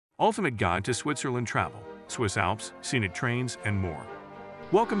Ultimate Guide to Switzerland Travel, Swiss Alps, Scenic Trains, and more.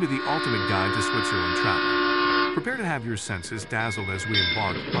 Welcome to the Ultimate Guide to Switzerland Travel. Prepare to have your senses dazzled as we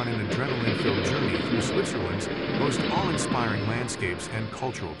embark on an adrenaline-filled journey through Switzerland's most awe-inspiring landscapes and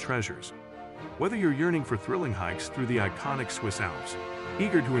cultural treasures. Whether you're yearning for thrilling hikes through the iconic Swiss Alps,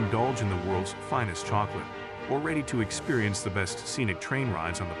 eager to indulge in the world's finest chocolate, or ready to experience the best scenic train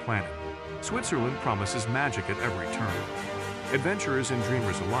rides on the planet, Switzerland promises magic at every turn. Adventurers and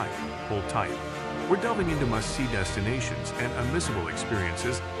dreamers alike, hold tight. We're delving into must-see destinations and unmissable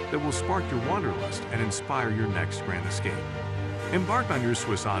experiences that will spark your wanderlust and inspire your next grand escape. Embark on your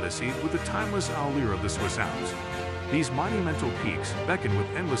Swiss odyssey with the timeless allure of the Swiss Alps. These monumental peaks beckon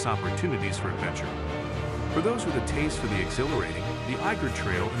with endless opportunities for adventure. For those with a taste for the exhilarating, the Eiger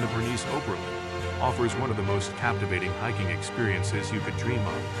Trail in the Bernese Oberland offers one of the most captivating hiking experiences you could dream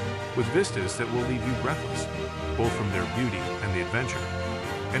of, with vistas that will leave you breathless, both from their beauty and the adventure.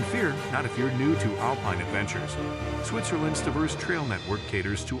 And fear not if you're new to alpine adventures. Switzerland's diverse trail network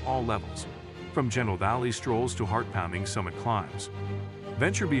caters to all levels, from gentle valley strolls to heart-pounding summit climbs.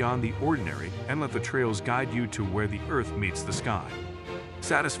 Venture beyond the ordinary and let the trails guide you to where the earth meets the sky.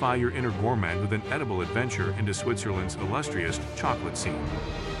 Satisfy your inner gourmand with an edible adventure into Switzerland's illustrious chocolate scene.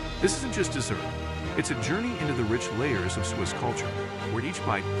 This isn't just dessert. It's a journey into the rich layers of Swiss culture, where each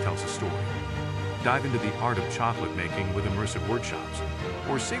bite tells a story. Dive into the art of chocolate making with immersive workshops,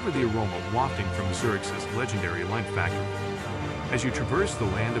 or savor the aroma wafting from Zurich's legendary Lindt factory. As you traverse the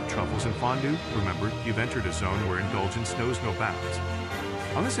land of truffles and fondue, remember you've entered a zone where indulgence knows no bounds.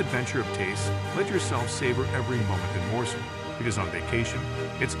 On this adventure of taste, let yourself savor every moment and morsel, because on vacation,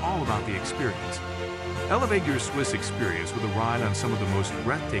 it's all about the experience. Elevate your Swiss experience with a ride on some of the most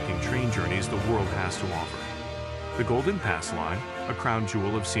breathtaking train journeys the world has to offer. The Golden Pass Line, a crown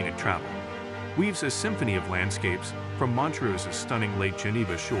jewel of scenic travel, weaves a symphony of landscapes from Montreux's stunning Lake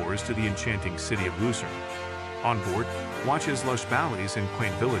Geneva shores to the enchanting city of Lucerne. On board, watch as lush valleys and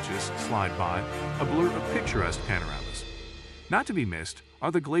quaint villages slide by, a blur of picturesque panoramas. Not to be missed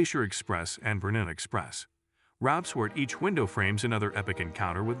are the Glacier Express and Bernina Express, routes where each window frames another epic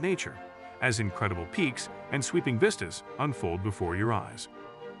encounter with nature, as incredible peaks and sweeping vistas unfold before your eyes.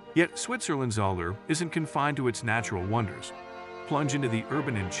 Yet Switzerland's allure isn't confined to its natural wonders. Plunge into the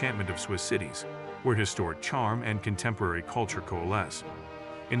urban enchantment of Swiss cities, where historic charm and contemporary culture coalesce.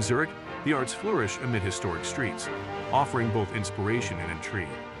 In Zurich, the arts flourish amid historic streets, offering both inspiration and intrigue.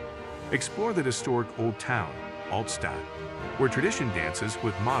 Explore the historic Old Town, Altstadt, where tradition dances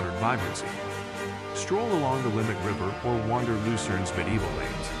with modern vibrancy. Stroll along the Limmat River or wander Lucerne's medieval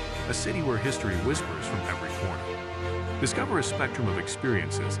lanes, a city where history whispers from every corner. Discover a spectrum of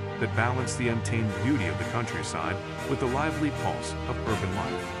experiences that balance the untamed beauty of the countryside with the lively pulse of urban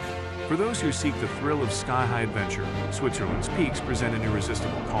life. For those who seek the thrill of sky-high adventure, Switzerland's peaks present an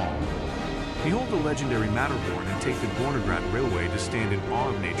irresistible call. Behold the legendary Matterhorn and take the Gornergrat Railway to stand in awe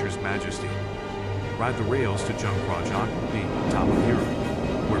of nature's majesty. Ride the rails to Jungfrau the top of Europe,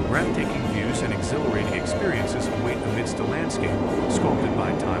 where breathtaking views and exhilarating experiences await amidst a landscape sculpted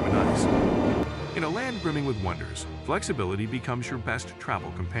by time and ice. In a land brimming with wonders, flexibility becomes your best travel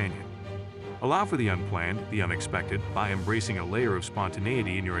companion. Allow for the unplanned, the unexpected, by embracing a layer of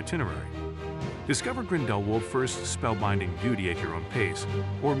spontaneity in your itinerary. Discover Grindelwald's spellbinding beauty at your own pace,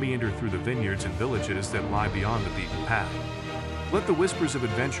 or meander through the vineyards and villages that lie beyond the beaten path. Let the whispers of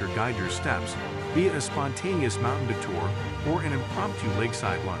adventure guide your steps, be it a spontaneous mountain detour or an impromptu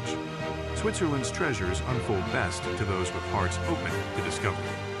lakeside lunch. Switzerland's treasures unfold best to those with hearts open to discovery.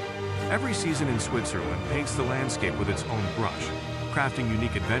 Every season in Switzerland paints the landscape with its own brush, crafting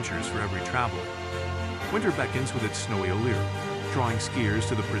unique adventures for every traveler. Winter beckons with its snowy allure, drawing skiers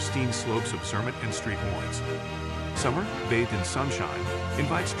to the pristine slopes of Zermatt and Street Moines. Summer, bathed in sunshine,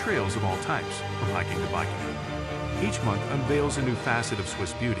 invites trails of all types, from hiking to biking. Each month unveils a new facet of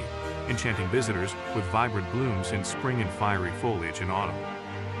Swiss beauty, enchanting visitors with vibrant blooms in spring and fiery foliage in autumn.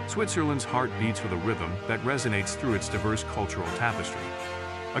 Switzerland's heart beats with a rhythm that resonates through its diverse cultural tapestry.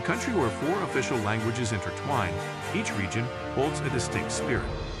 A country where 4 official languages intertwine, each region holds a distinct spirit,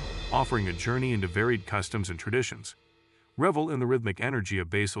 offering a journey into varied customs and traditions. Revel in the rhythmic energy of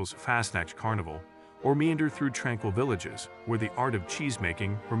Basel's Fastnacht Carnival, or meander through tranquil villages where the art of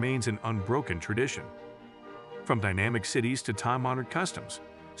cheese-making remains an unbroken tradition. From dynamic cities to time-honored customs,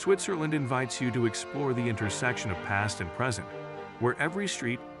 Switzerland invites you to explore the intersection of past and present, where every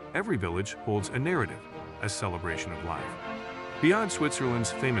street, every village holds a narrative, a celebration of life. Beyond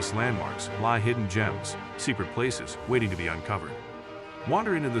Switzerland's famous landmarks lie hidden gems, secret places waiting to be uncovered.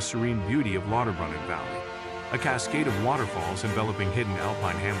 Wander into the serene beauty of Lauterbrunnen Valley, a cascade of waterfalls enveloping hidden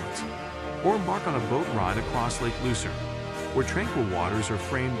alpine hamlets, or embark on a boat ride across Lake Lucerne, where tranquil waters are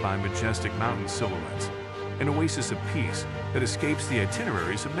framed by majestic mountain silhouettes, an oasis of peace that escapes the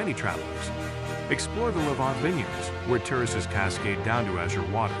itineraries of many travelers. Explore the Levant Vineyards, where terraces cascade down to azure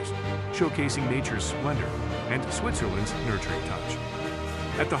waters, showcasing nature's splendor and Switzerland's nurturing touch.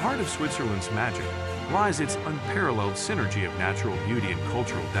 At the heart of Switzerland's magic lies its unparalleled synergy of natural beauty and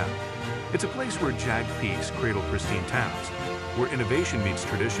cultural depth. It's a place where jagged peaks cradle pristine towns, where innovation meets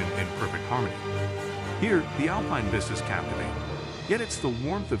tradition in perfect harmony. Here, the alpine vistas captivate, yet it's the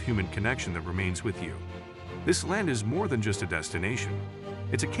warmth of human connection that remains with you. This land is more than just a destination.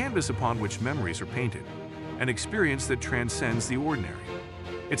 It's a canvas upon which memories are painted, an experience that transcends the ordinary.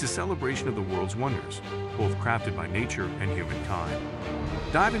 It's a celebration of the world's wonders, both crafted by nature and humankind.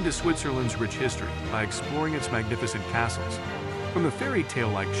 Dive into Switzerland's rich history by exploring its magnificent castles, from the fairy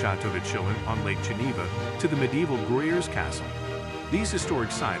tale-like Chateau de Chillon on Lake Geneva to the medieval Gruyères Castle. These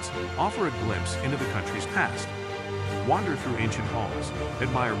historic sites offer a glimpse into the country's past. Wander through ancient halls,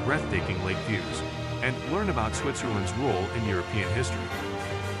 admire breathtaking lake views, and learn about Switzerland's role in European history.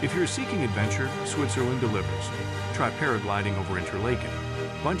 If you're seeking adventure, Switzerland delivers. Try paragliding over Interlaken,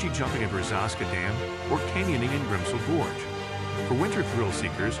 bungee jumping at Verzaska Dam, or canyoning in Grimsel Gorge. For winter thrill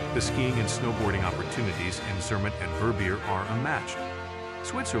seekers, the skiing and snowboarding opportunities in Zermatt and Verbier are unmatched.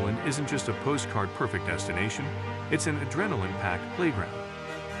 Switzerland isn't just a postcard-perfect destination, it's an adrenaline-packed playground.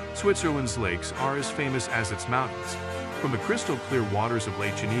 Switzerland's lakes are as famous as its mountains, from the crystal-clear waters of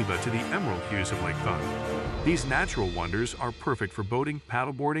Lake Geneva to the emerald hues of Lake Thun. These natural wonders are perfect for boating,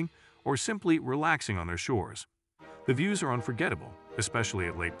 paddleboarding, or simply relaxing on their shores. The views are unforgettable, especially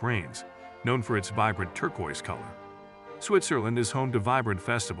at Lake Brains, known for its vibrant turquoise color. Switzerland is home to vibrant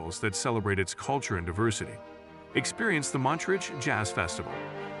festivals that celebrate its culture and diversity. Experience the Montreux Jazz Festival,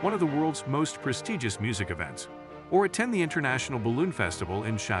 one of the world's most prestigious music events, or attend the International Balloon Festival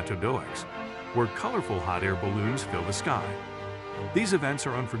in Château d'Aux, where colorful hot air balloons fill the sky. These events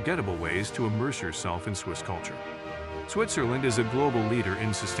are unforgettable ways to immerse yourself in Swiss culture. Switzerland is a global leader in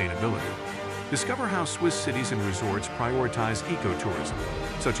sustainability. Discover how Swiss cities and resorts prioritize ecotourism,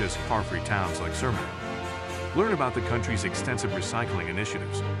 such as car-free towns like Zermatt. Learn about the country's extensive recycling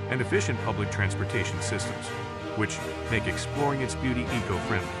initiatives and efficient public transportation systems, which make exploring its beauty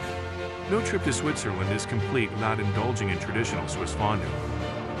eco-friendly. No trip to Switzerland is complete without indulging in traditional Swiss fondue.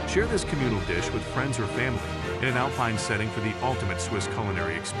 Share this communal dish with friends or family in an alpine setting for the ultimate Swiss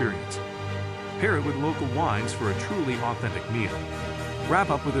culinary experience. Pair it with local wines for a truly authentic meal. Wrap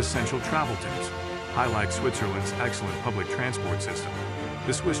up with essential travel tips. Highlight Switzerland's excellent public transport system,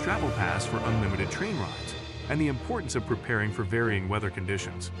 the Swiss Travel Pass for unlimited train rides, and the importance of preparing for varying weather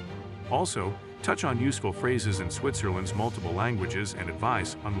conditions. Also, touch on useful phrases in Switzerland's multiple languages and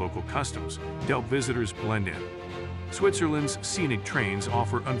advice on local customs to help visitors blend in. Switzerland's scenic trains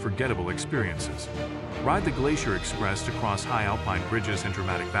offer unforgettable experiences. Ride the Glacier Express to cross high alpine bridges and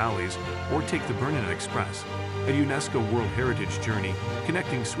dramatic valleys, or take the Bernina Express, a UNESCO World Heritage journey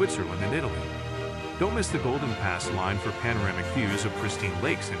connecting Switzerland and Italy. Don't miss the Golden Pass line for panoramic views of pristine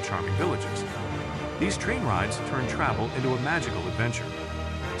lakes and charming villages. These train rides turn travel into a magical adventure.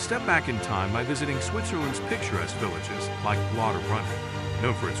 Step back in time by visiting Switzerland's picturesque villages like Lauterbrunnen,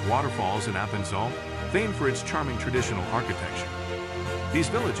 known for its waterfalls, and Appenzell, famed for its charming traditional architecture. These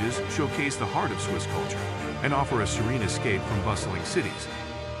villages showcase the heart of Swiss culture and offer a serene escape from bustling cities,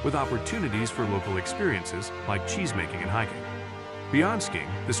 with opportunities for local experiences like cheesemaking and hiking. Beyond skiing,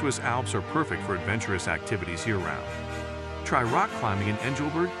 the Swiss Alps are perfect for adventurous activities year-round. Try rock climbing in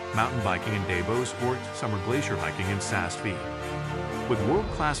Engelberg, mountain biking in Davos, or summer glacier hiking in Saas-Fee. With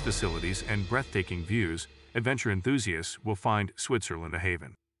world-class facilities and breathtaking views, adventure enthusiasts will find Switzerland a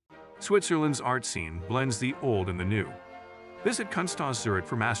haven. Switzerland's art scene blends the old and the new. Visit Kunsthaus Zurich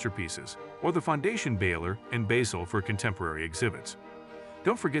for masterpieces, or the Foundation Baylor in Basel for contemporary exhibits.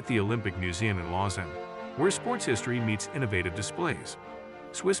 Don't forget the Olympic Museum in Lausanne, where sports history meets innovative displays.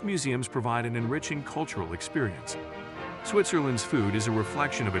 Swiss museums provide an enriching cultural experience. Switzerland's food is a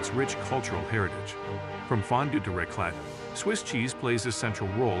reflection of its rich cultural heritage. From fondue to raclette, Swiss cheese plays a central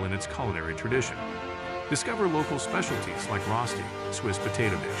role in its culinary tradition. Discover local specialties like Rosti, Swiss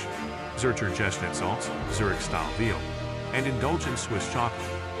potato dish, Zürcher Geschnitzelsalz, Zurich-style veal, and indulgent Swiss chocolate.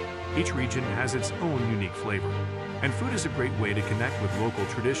 Each region has its own unique flavor, and food is a great way to connect with local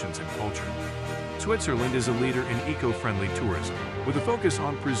traditions and culture. Switzerland is a leader in eco-friendly tourism, with a focus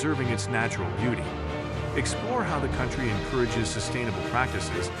on preserving its natural beauty. Explore how the country encourages sustainable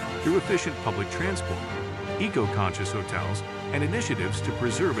practices through efficient public transport, eco-conscious hotels, and initiatives to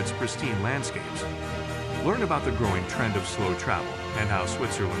preserve its pristine landscapes. Learn about the growing trend of slow travel and how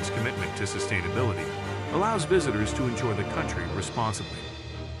Switzerland's commitment to sustainability allows visitors to enjoy the country responsibly.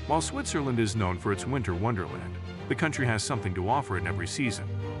 While Switzerland is known for its winter wonderland, The country has something to offer in every season.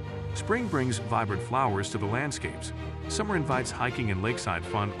 Spring brings vibrant flowers to the landscapes. Summer invites hiking and lakeside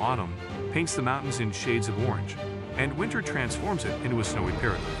fun. Autumn paints the mountains in shades of orange, and winter transforms it into a snowy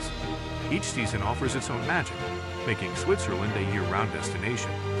paradise. Each season offers its own magic, making Switzerland a year-round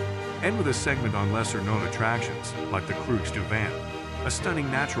destination. End with a segment on lesser-known attractions like the Kreuz du Van, a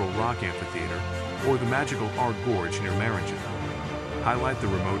stunning natural rock amphitheater, or the magical Art Gorge near Meringen. Highlight the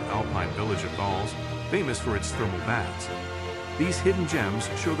remote alpine village of Gauls, famous for its thermal baths. These hidden gems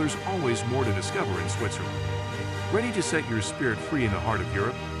show there's always more to discover in Switzerland. Ready to set your spirit free in the heart of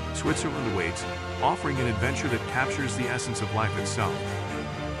Europe? Switzerland awaits, offering an adventure that captures the essence of life itself.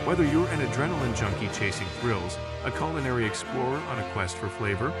 Whether you're an adrenaline junkie chasing thrills, a culinary explorer on a quest for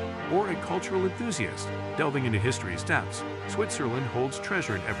flavor, or a cultural enthusiast delving into history's depths, Switzerland holds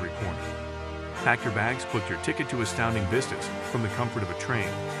treasure in every corner. Pack your bags, book your ticket to astounding vistas from the comfort of a train,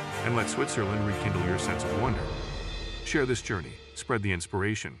 and let Switzerland rekindle your sense of wonder. Share this journey, spread the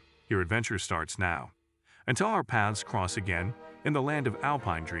inspiration. Your adventure starts now. Until our paths cross again, in the land of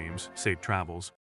alpine dreams, safe travels.